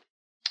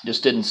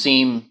just didn't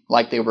seem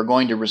like they were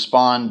going to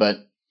respond, but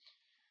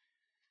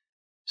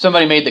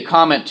somebody made the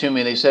comment to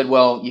me. They said,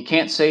 well, you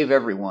can't save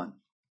everyone.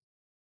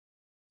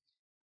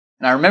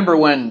 And I remember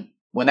when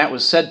that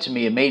was said to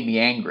me, it made me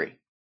angry.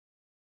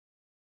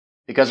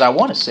 Because I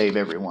want to save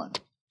everyone.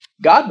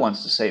 God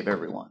wants to save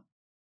everyone.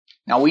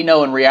 Now we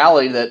know in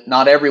reality that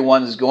not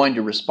everyone is going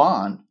to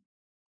respond.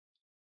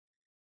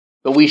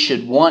 But we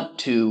should want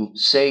to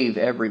save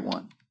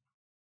everyone.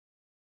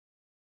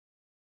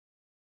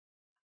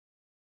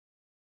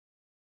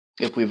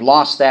 If we've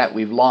lost that,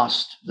 we've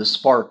lost the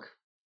spark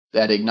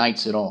that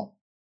ignites it all.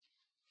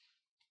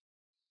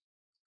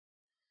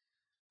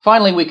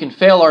 Finally, we can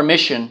fail our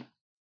mission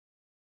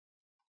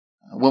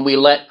when we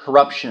let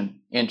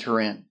corruption enter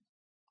in.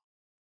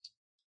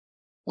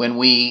 When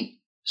we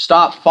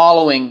stop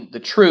following the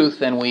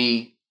truth and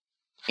we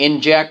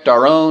inject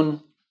our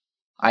own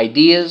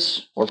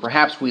ideas, or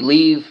perhaps we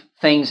leave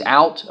things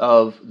out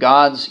of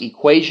God's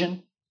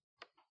equation.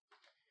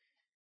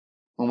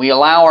 When we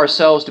allow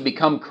ourselves to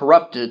become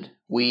corrupted,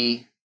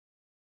 we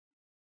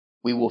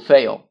will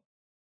fail.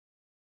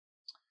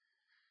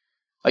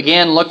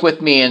 Again, look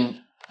with me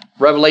in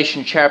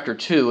Revelation chapter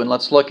 2, and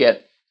let's look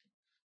at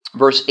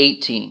verse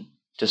 18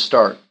 to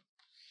start.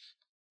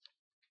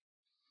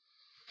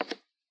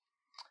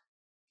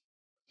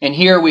 And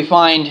here we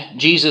find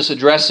Jesus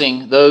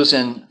addressing those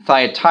in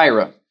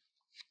Thyatira.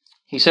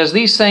 He says,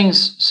 "These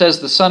things says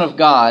the Son of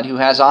God, who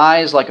has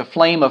eyes like a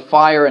flame of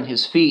fire and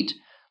His feet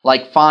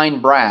like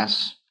fine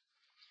brass."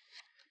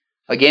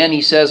 Again,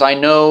 He says, "I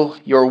know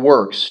your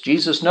works."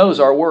 Jesus knows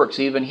our works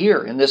even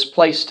here in this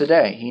place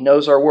today. He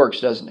knows our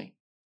works, doesn't He?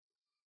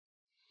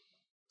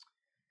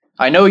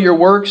 "I know your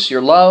works,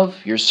 your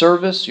love, your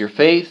service, your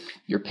faith,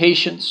 your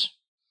patience.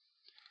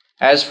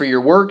 As for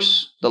your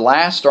works, the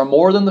last are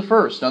more than the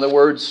first." In other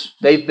words,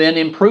 they've been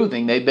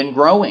improving, they've been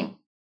growing,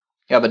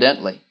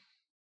 evidently.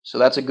 So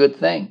that's a good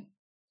thing.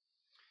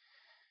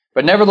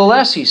 "But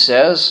nevertheless," He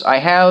says, "I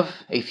have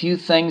a few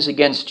things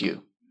against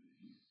you,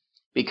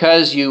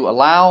 because you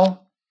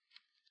allow,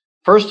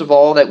 first of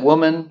all, that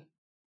woman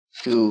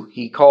who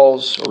He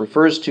calls or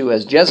refers to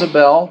as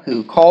Jezebel,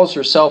 who calls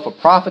herself a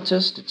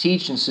prophetess, to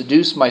teach and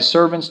seduce my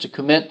servants to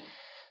commit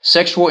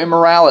sexual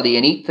immorality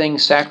and eat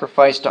things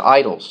sacrificed to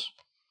idols.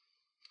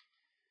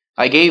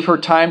 I gave her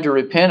time to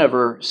repent of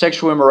her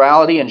sexual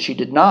immorality, and she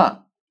did not.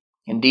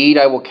 Indeed,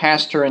 I will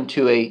cast her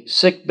into a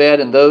sick bed,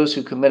 and those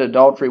who commit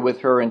adultery with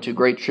her into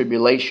great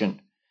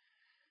tribulation,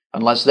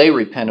 unless they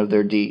repent of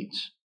their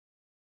deeds.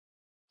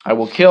 I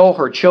will kill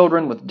her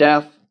children with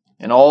death,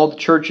 and all the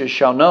churches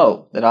shall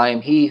know that I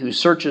am He who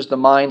searches the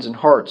minds and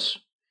hearts.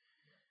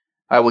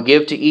 I will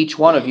give to each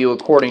one of you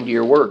according to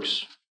your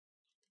works.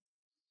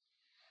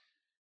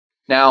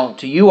 Now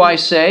to you I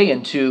say,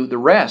 and to the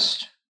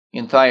rest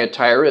in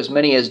Thyatira, as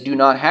many as do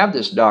not have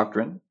this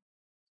doctrine,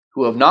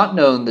 who have not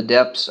known the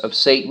depths of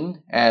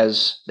Satan,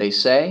 as they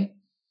say,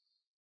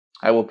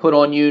 I will put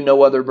on you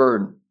no other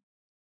burden,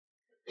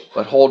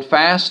 but hold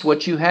fast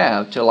what you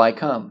have till I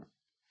come.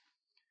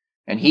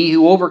 And he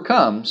who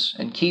overcomes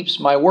and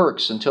keeps my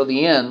works until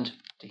the end,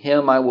 to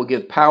him I will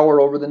give power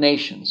over the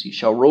nations. He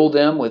shall rule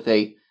them with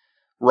a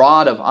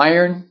rod of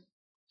iron,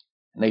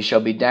 and they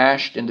shall be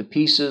dashed into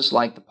pieces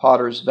like the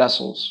potter's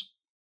vessels.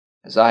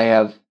 As I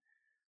have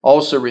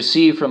also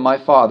received from my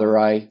Father,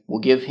 I will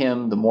give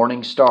him the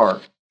morning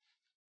star.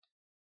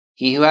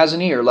 He who has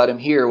an ear, let him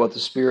hear what the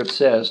Spirit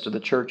says to the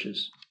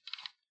churches.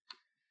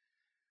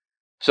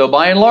 So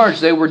by and large,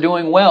 they were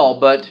doing well,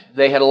 but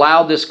they had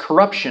allowed this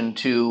corruption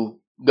to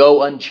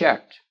go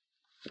unchecked.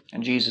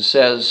 And Jesus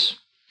says,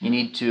 you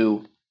need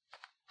to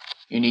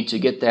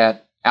get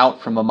that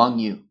out from among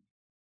you.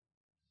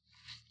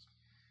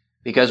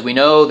 Because we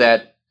know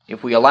that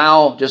if we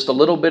allow just a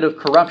little bit of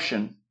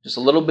corruption, just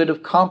a little bit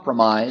of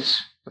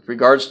compromise with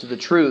regards to the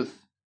truth,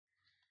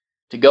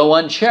 to go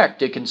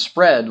unchecked, it can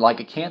spread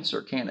like a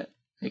cancer, can't it?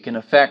 It can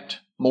affect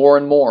more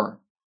and more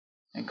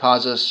and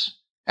cause us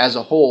as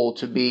a whole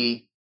to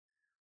be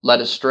led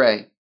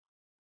astray.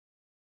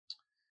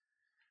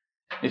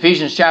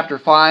 Ephesians chapter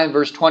 5,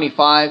 verse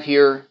 25,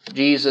 here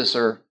Jesus,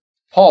 or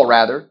Paul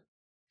rather,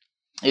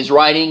 is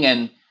writing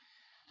and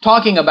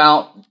talking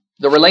about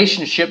the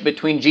relationship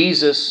between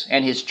Jesus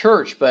and his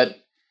church, but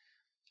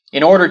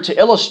in order to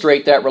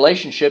illustrate that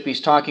relationship,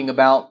 he's talking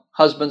about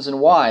husbands and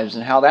wives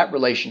and how that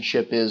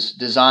relationship is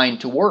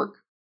designed to work.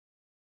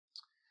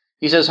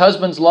 He says,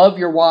 husbands, love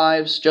your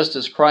wives just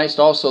as Christ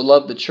also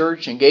loved the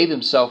church and gave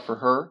himself for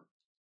her,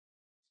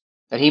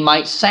 that he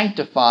might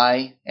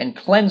sanctify and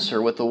cleanse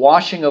her with the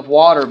washing of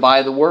water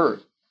by the word,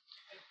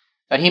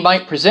 that he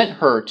might present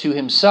her to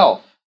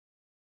himself,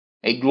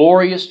 a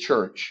glorious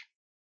church.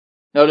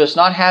 Notice,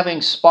 not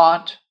having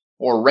spot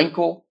or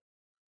wrinkle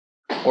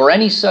or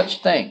any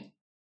such thing,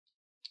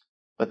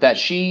 but that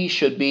she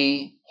should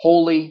be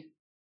holy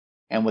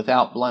and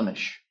without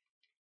blemish.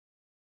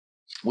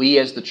 We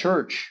as the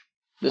church,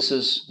 this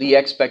is the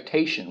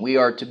expectation. We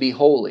are to be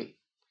holy.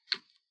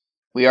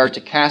 We are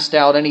to cast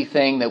out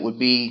anything that would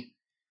be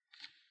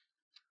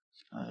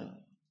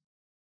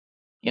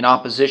in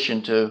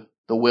opposition to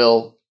the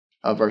will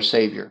of our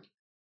Savior.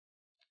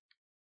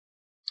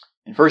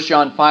 In 1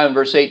 John 5 and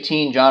verse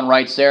 18, John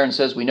writes there and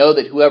says, we know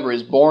that whoever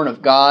is born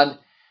of God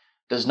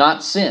does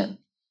not sin.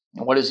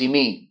 And what does he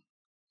mean?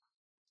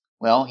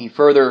 Well, he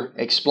further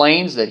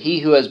explains that he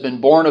who has been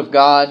born of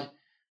God,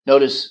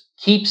 notice,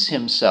 keeps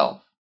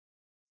himself,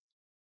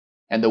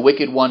 and the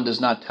wicked one does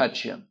not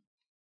touch him.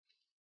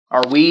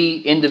 Are we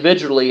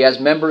individually, as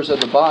members of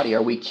the body,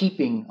 are we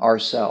keeping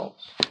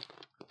ourselves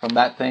from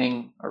that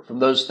thing or from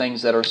those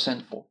things that are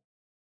sinful?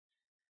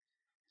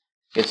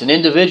 It's an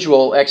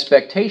individual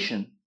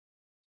expectation.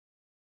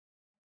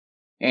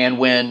 And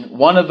when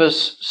one of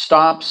us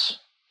stops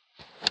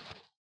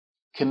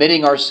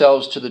committing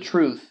ourselves to the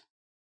truth,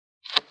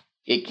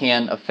 it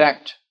can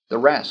affect the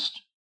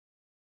rest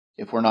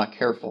if we're not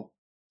careful.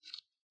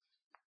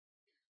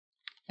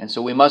 And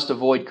so we must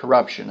avoid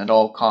corruption at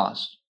all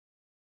costs.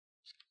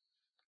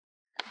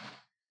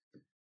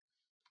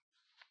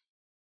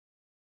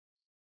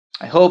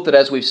 I hope that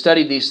as we've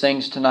studied these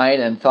things tonight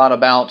and thought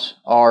about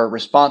our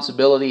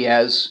responsibility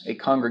as a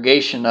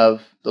congregation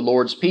of the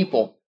Lord's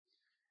people,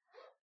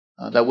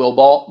 that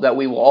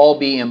we will all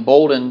be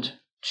emboldened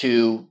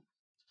to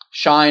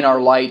shine our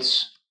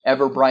lights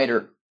ever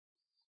brighter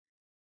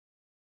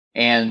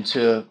and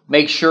to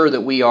make sure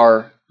that we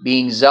are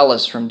being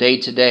zealous from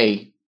day to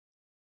day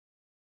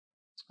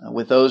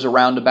with those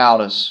around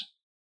about us,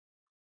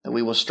 that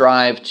we will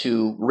strive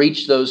to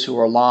reach those who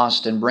are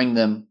lost and bring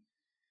them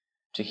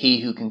to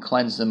He who can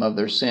cleanse them of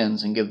their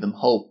sins and give them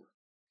hope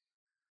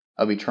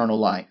of eternal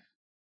life.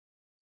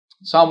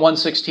 Psalm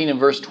 116 and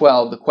verse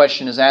 12, the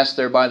question is asked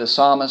there by the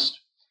psalmist,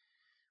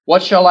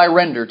 what shall I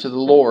render to the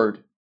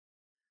Lord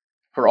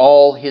for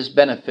all His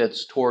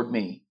benefits toward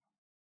me?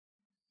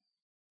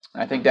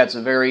 I think that's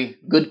a very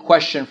good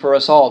question for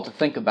us all to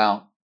think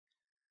about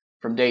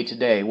from day to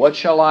day. What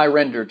shall I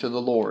render to the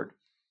Lord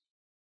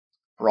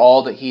for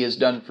all that He has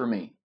done for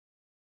me?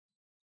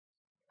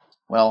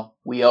 Well,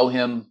 we owe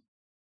Him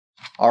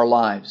our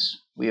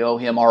lives. We owe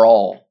Him our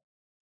all.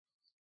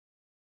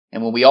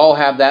 And when we all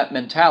have that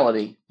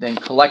mentality, then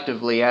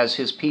collectively as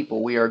His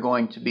people, we are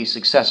going to be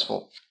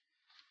successful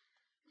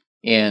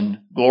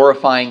in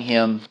glorifying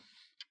Him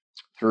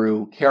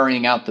through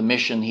carrying out the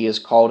mission He has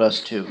called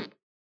us to.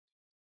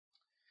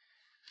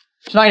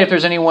 Tonight, if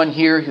there's anyone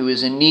here who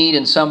is in need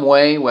in some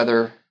way,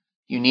 whether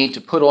you need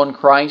to put on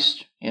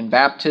Christ in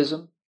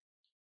baptism,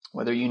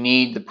 whether you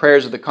need the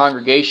prayers of the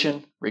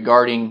congregation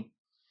regarding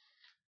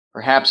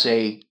perhaps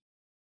a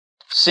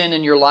sin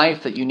in your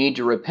life that you need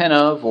to repent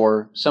of,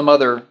 or some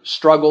other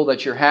struggle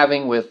that you're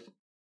having with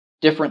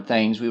different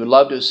things, we would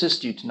love to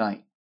assist you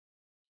tonight.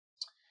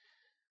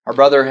 Our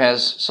brother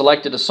has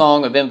selected a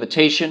song of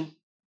invitation,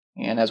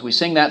 and as we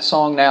sing that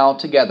song now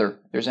together,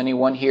 if there's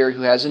anyone here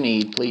who has a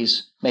need,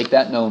 please make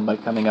that known by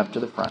coming up to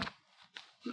the front.